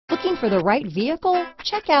Looking for the right vehicle?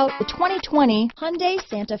 Check out the 2020 Hyundai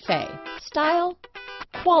Santa Fe. Style,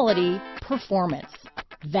 quality, performance,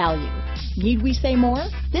 value. Need we say more?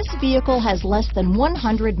 This vehicle has less than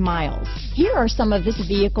 100 miles. Here are some of this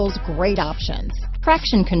vehicle's great options: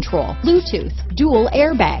 traction control, Bluetooth, dual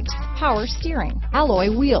airbags, power steering,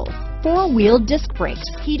 alloy wheels, four-wheel disc brakes,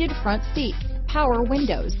 heated front seats, power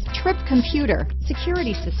windows, trip computer,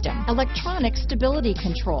 security system, electronic stability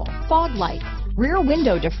control, fog lights, rear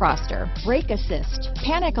window defroster, brake assist,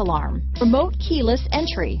 panic alarm, remote keyless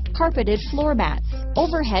entry, carpeted floor mats,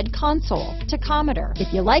 overhead console, tachometer.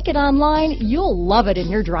 If you like it online, you'll love it in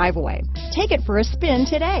your driveway. Take it for a spin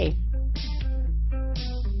today.